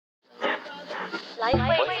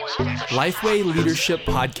Lifeway Leadership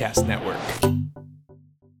Podcast Network.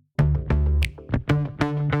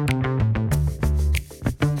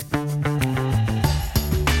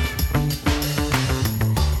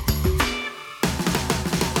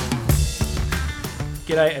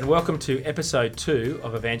 G'day and welcome to episode 2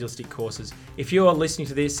 of Evangelistic Courses. If you're listening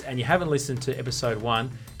to this and you haven't listened to episode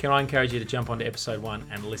 1, can I encourage you to jump onto episode 1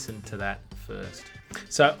 and listen to that first?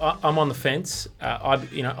 So I'm on the fence.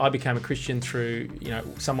 I became a Christian through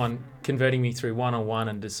someone converting me through one-on-one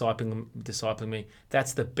and discipling me.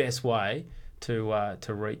 That's the best way to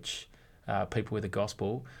reach people with the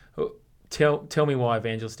gospel. Tell me why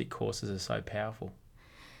evangelistic courses are so powerful.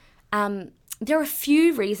 There are a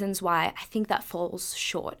few reasons why I think that falls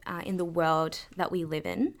short in the world that we live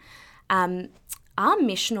in. Our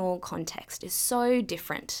missional context is so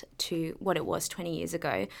different to what it was 20 years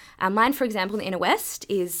ago. Mine, for example, in the inner west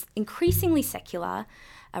is increasingly secular,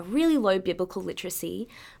 a really low biblical literacy.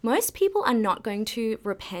 Most people are not going to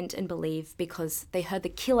repent and believe because they heard the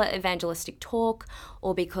killer evangelistic talk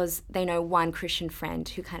or because they know one Christian friend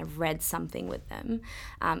who kind of read something with them.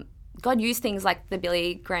 God used things like the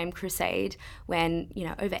Billy Graham Crusade when,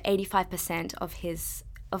 over 85% of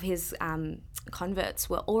his converts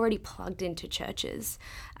were already plugged into churches.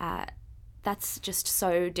 That's just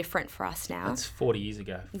so different for us now. That's 40 years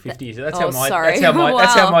ago, 50 years ago. That's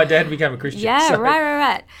how my dad became a Christian. Yeah, so,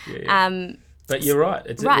 right. Yeah. But you're right.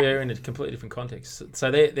 We're in a completely different context.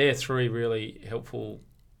 So there are three really helpful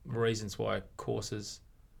reasons why courses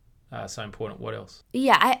are so important. What else?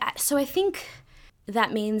 Yeah, I think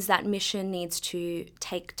that means that mission needs to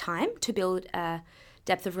take time to build a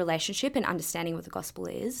depth of relationship and understanding what the gospel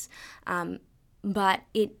is. But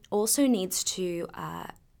it also needs to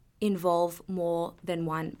involve more than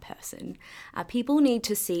one person. People need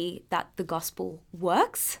to see that the gospel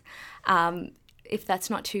works, if that's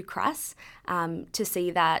not too crass, to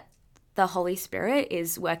see that the Holy Spirit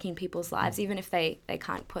is working people's lives, even if they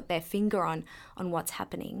can't put their finger on what's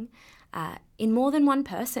happening. In more than one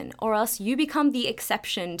person, or else you become the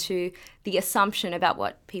exception to the assumption about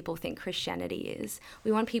what people think Christianity is.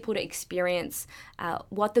 We want people to experience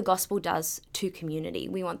what the gospel does to community.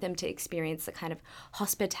 We want them to experience the kind of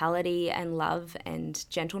hospitality and love and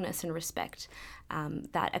gentleness and respect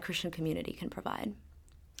that a Christian community can provide.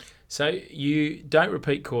 So you don't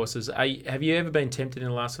repeat courses. Have you ever been tempted in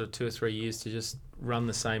the last sort of 2 or 3 years to just run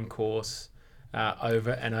the same course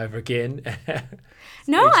over and over again?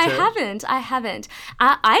 No, I haven't.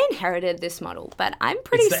 I inherited this model, but I'm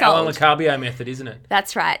pretty sold. It's the Alan Lecabio method, isn't it?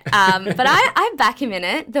 That's right. But I back him in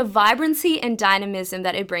it. The vibrancy and dynamism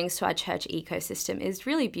that it brings to our church ecosystem is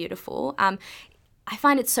really beautiful. I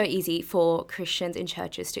find it so easy for Christians in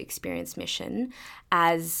churches to experience mission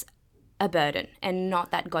as a burden and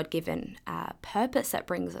not that God-given purpose that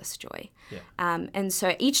brings us joy. Yeah. And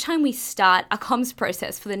so each time we start a comms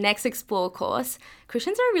process for the next Explore course,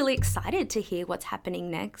 Christians are really excited to hear what's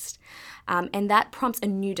happening next. And that prompts a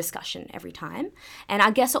new discussion every time. And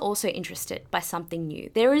our guests are also interested by something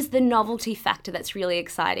new. There is the novelty factor that's really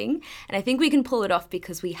exciting. And I think we can pull it off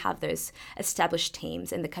because we have those established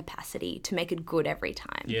teams and the capacity to make it good every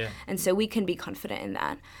time. Yeah. And so we can be confident in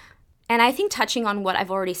that. And I think touching on what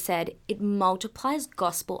I've already said, it multiplies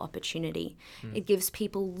gospel opportunity. It gives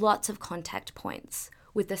people lots of contact points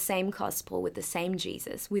with the same gospel, with the same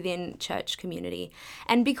Jesus within church community.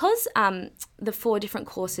 And because the 4 different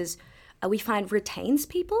courses we find retains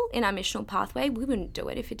people in our missional pathway, we wouldn't do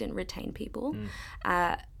it if it didn't retain people.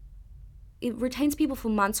 It retains people for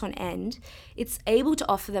months on end. It's able to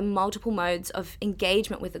offer them multiple modes of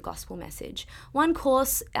engagement with the gospel message. One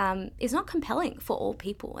course is not compelling for all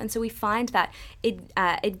people. And so we find that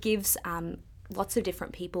it gives lots of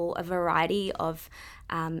different people a variety of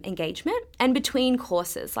engagement. And between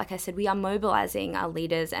courses, like I said, we are mobilizing our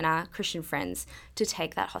leaders and our Christian friends to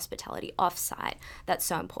take that hospitality off-site. That's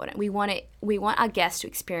so important. We want our guests to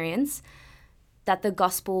experience that the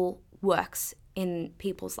gospel works in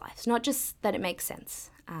people's lives, not just that it makes sense.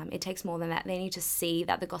 It takes more than that. They need to see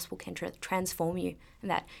that the gospel can transform you and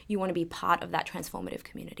that you want to be part of that transformative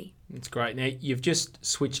community. That's great. Now, you've just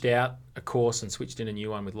switched out a course and switched in a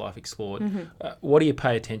new one with Life Explored. What do you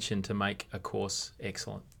pay attention to make a course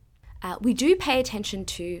excellent? We do pay attention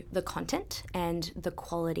to the content and the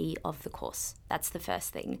quality of the course. That's the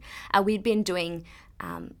first thing. We've been doing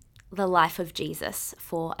the life of Jesus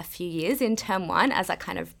for a few years in term 1 as a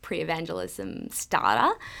kind of pre-evangelism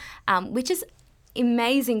starter, which is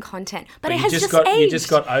amazing content. But it has just aged. You just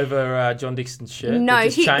got over John Dixon's shirt. No,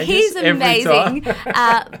 he's amazing.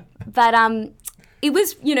 But it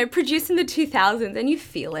was, produced in the 2000s, and you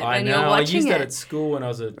feel it when you're watching it. I used that at school when I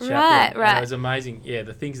was a chaplain. Right. And it was amazing. Yeah,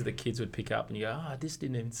 the things that the kids would pick up and you go, I just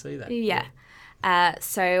didn't even see that. Yeah.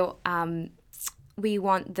 We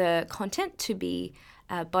want the content to be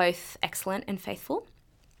both excellent and faithful.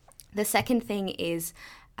 The second thing is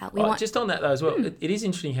we want... Just on that, though, as well, it is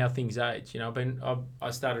interesting how things age.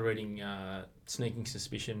 I started reading Sneaking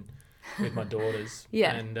Suspicion with my daughters,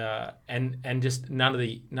 and just none of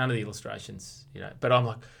the illustrations, But I'm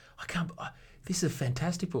like, this is a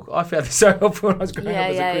fantastic book. I found this so helpful when I was growing up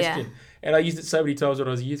as a Christian, and I used it so many times when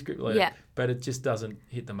I was a youth group leader. But it just doesn't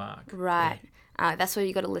hit the mark. Right. That's why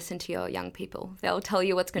you got to listen to your young people. They'll tell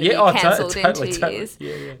you what's going to be cancelled in 2 years.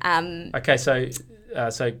 Yeah. Okay, so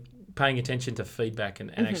paying attention to feedback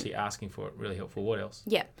and actually asking for it, really helpful. What else?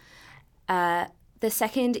 Yeah. The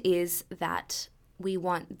second is that we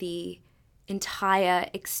want the entire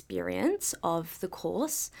experience of the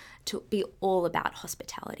course to be all about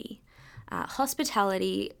hospitality.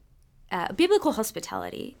 Biblical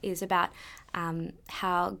hospitality is about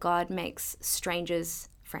how God makes strangers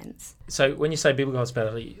friends. So when you say biblical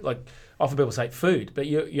hospitality, like often people say food, but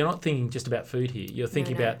you're not thinking just about food here. You're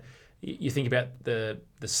thinking about the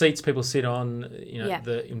seats people sit on,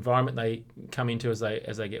 the environment they come into as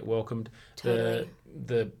they get welcomed, totally.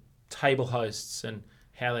 the table hosts and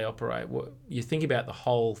how they operate. You think about the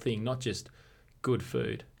whole thing, not just good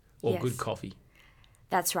food or good coffee.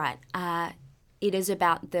 That's right. It is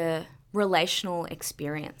about the relational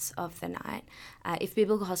experience of the night. If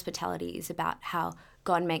biblical hospitality is about how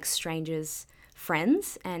God makes strangers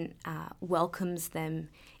friends and welcomes them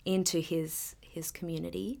into his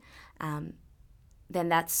community, then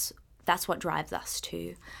that's what drives us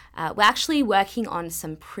too. We're actually working on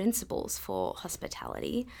some principles for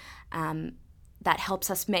hospitality that helps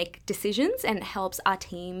us make decisions and helps our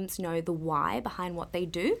teams know the why behind what they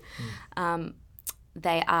do.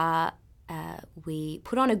 They are, we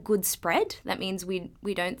put on a good spread. That means we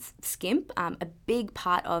don't skimp. A big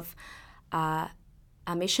part of our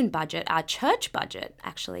mission budget, our church budget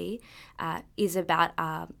actually, is about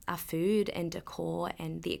our food and decor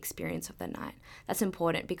and the experience of the night. That's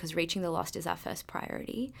important because reaching the lost is our first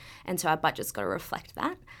priority, and so our budget's got to reflect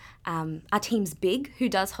that. Our team's big who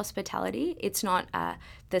does hospitality. It's not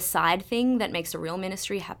the side thing that makes a real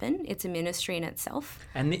ministry happen. It's a ministry in itself.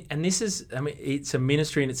 And this is, it's a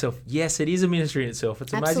ministry in itself. Yes, it is a ministry in itself.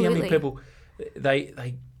 It's amazing how many people,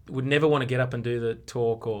 they would never want to get up and do the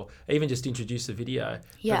talk or even just introduce the video.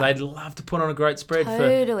 Yeah. But they'd love to put on a great spread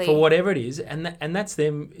for whatever it is. And that's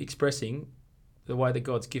them expressing the way that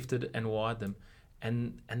God's gifted and wired them.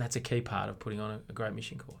 And that's a key part of putting on a great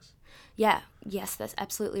mission course. Yeah, yes, that's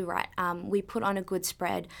absolutely right. We put on a good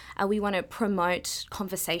spread. We want to promote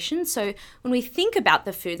conversation. So when we think about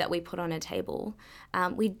the food that we put on a table,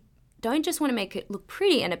 we don't just want to make it look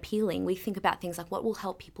pretty and appealing. We think about things like what will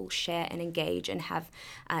help people share and engage and have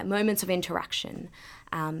moments of interaction.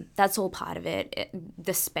 That's all part of it.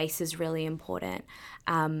 The space is really important.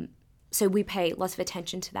 So we pay lots of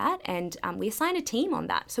attention to that, and we assign a team on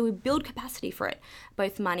that. So we build capacity for it,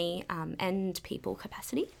 both money and people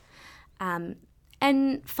capacity.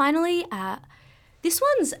 And finally, this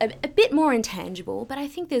one's a bit more intangible, but I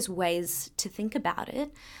think there's ways to think about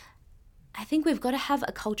it. I think we've got to have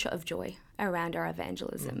a culture of joy around our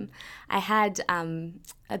evangelism. I had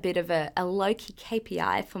a bit of a low-key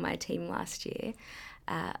KPI for my team last year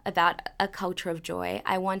about a culture of joy.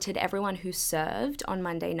 I wanted everyone who served on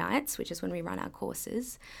Monday nights, which is when we run our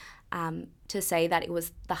courses, to say that it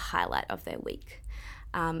was the highlight of their week.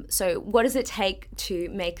 So what does it take to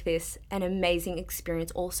make this an amazing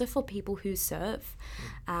experience also for people who serve?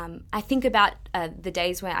 I think about the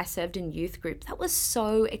days where I served in youth group. That was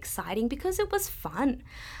so exciting because it was fun.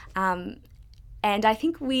 And I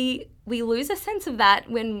think we lose a sense of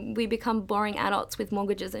that when we become boring adults with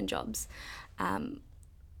mortgages and jobs.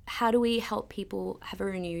 How do we help people have a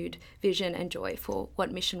renewed vision and joy for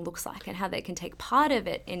what mission looks like and how they can take part of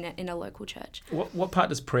it in a local church? What part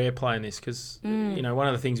does prayer play in this? Because, one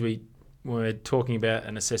of the things when we're talking about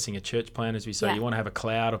and assessing a church plan is we say you want to have a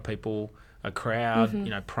cloud of people, a crowd,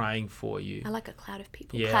 praying for you. I like a cloud of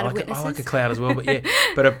people, yeah, cloud I of witnesses. I like a cloud as well,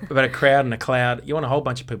 but a crowd and a cloud, you want a whole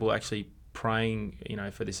bunch of people actually praying,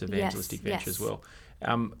 for this evangelistic venture as well.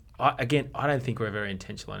 I don't think we're very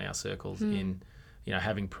intentional in our circles in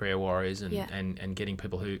having prayer warriors and getting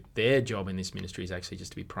people who their job in this ministry is actually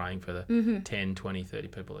just to be praying for the 10, 20, 30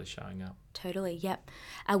 people that are showing up. Totally, yep.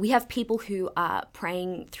 We have people who are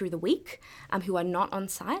praying through the week who are not on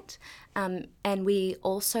site. And we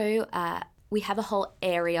also, we have a whole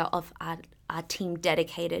area of our a team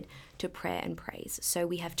dedicated to prayer and praise. So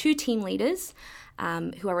we have 2 team leaders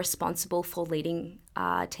who are responsible for leading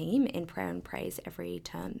our team in prayer and praise every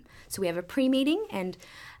term. So we have a pre-meeting and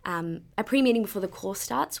a pre-meeting before the course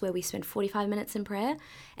starts where we spend 45 minutes in prayer.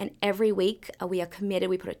 And every week we are committed,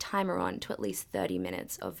 we put a timer on to at least 30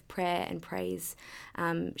 minutes of prayer and praise,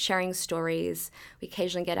 sharing stories. We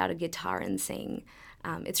occasionally get out a guitar and sing.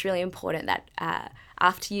 It's really important that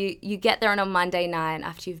after you get there on a Monday night,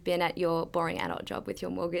 after you've been at your boring adult job with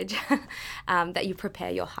your mortgage, that you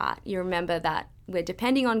prepare your heart. You remember that we're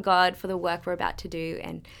depending on God for the work we're about to do,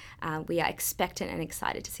 and we are expectant and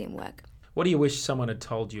excited to see Him work. What do you wish someone had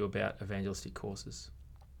told you about evangelistic courses?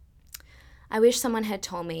 I wish someone had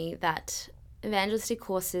told me that evangelistic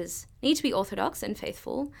courses need to be orthodox and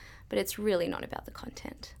faithful, but it's really not about the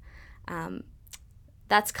content.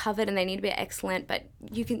 That's covered and they need to be excellent, but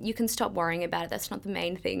you can stop worrying about it. That's not the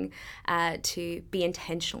main thing to be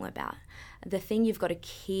intentional about. The thing you've got to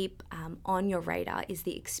keep on your radar is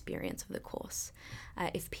the experience of the course.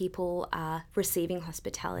 If people are receiving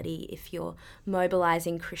hospitality, if you're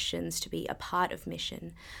mobilizing Christians to be a part of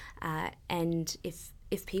mission, and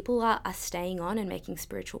if people are staying on and making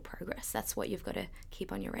spiritual progress, that's what you've got to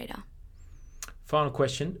keep on your radar. Final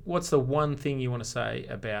question. What's the one thing you want to say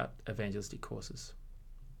about evangelistic courses?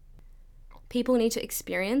 People need to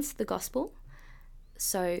experience the gospel,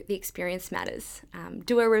 so the experience matters.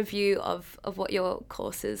 Do a review of what your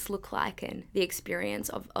courses look like and the experience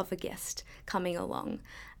of a guest coming along.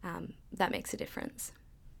 That makes a difference.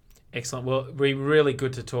 Excellent. Well, it'd be really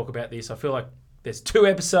good to talk about this. I feel like there's 2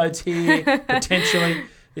 episodes here, potentially.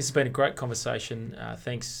 This has been a great conversation.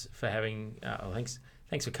 Thanks for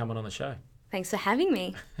thanks for coming on the show. Thanks for having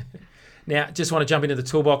me. Now, just want to jump into the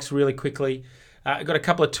toolbox really quickly. I've got a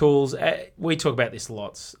couple of tools. We talk about this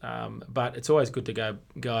lots, but it's always good to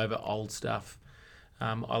go over old stuff.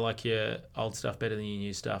 I like your old stuff better than your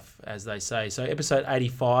new stuff, as they say. So episode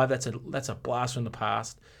 85, that's a blast from the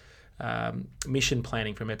past. Mission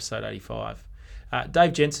planning from episode 85.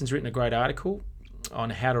 Dave Jensen's written a great article on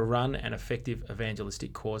how to run an effective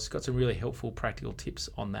evangelistic course. Got some really helpful practical tips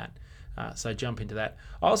on that. So jump into that.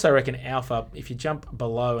 I also reckon Alpha, if you jump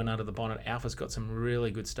below and under the bonnet, Alpha's got some really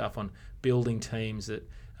good stuff on building teams that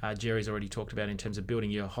Jerry's already talked about in terms of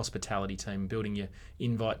building your hospitality team, building your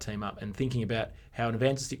invite team up, and thinking about how an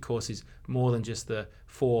evangelistic course is more than just the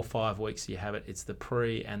 4 or 5 weeks you have it. It's the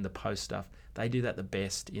pre and the post stuff. They do that the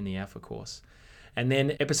best in the Alpha course. And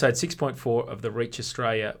then episode 6.4 of the Reach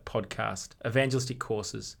Australia podcast, evangelistic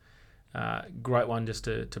courses. Great one just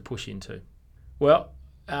to push into. Well,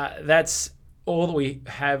 that's all that we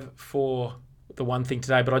have for the one thing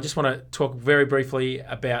today, but I just want to talk very briefly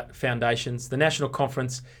about Foundations. The national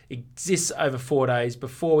conference exists over 4 days.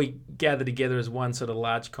 Before we gather together as one sort of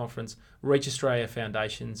large conference, Reach Australia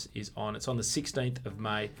Foundations is on. It's on the 16th of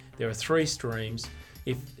May. There are 3 streams.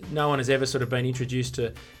 If no one has ever sort of been introduced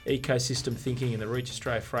to ecosystem thinking in the Reach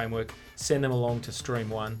Australia framework, send them along to stream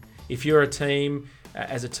 1. If you're a team,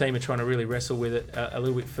 as a team are trying to really wrestle with it a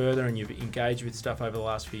little bit further and you've engaged with stuff over the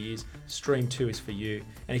last few years, stream 2 is for you.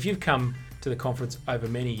 And if you've come to the conference over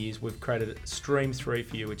many years, we've created stream 3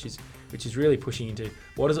 for you, which is really pushing into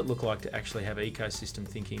what does it look like to actually have ecosystem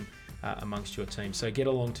thinking amongst your team. So get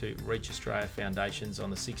along to Reach Australia Foundations on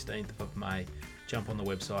the 16th of May. Jump on the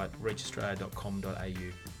website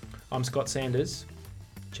reachaustralia.com.au. I'm Scott Sanders.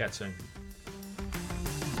 Chat soon.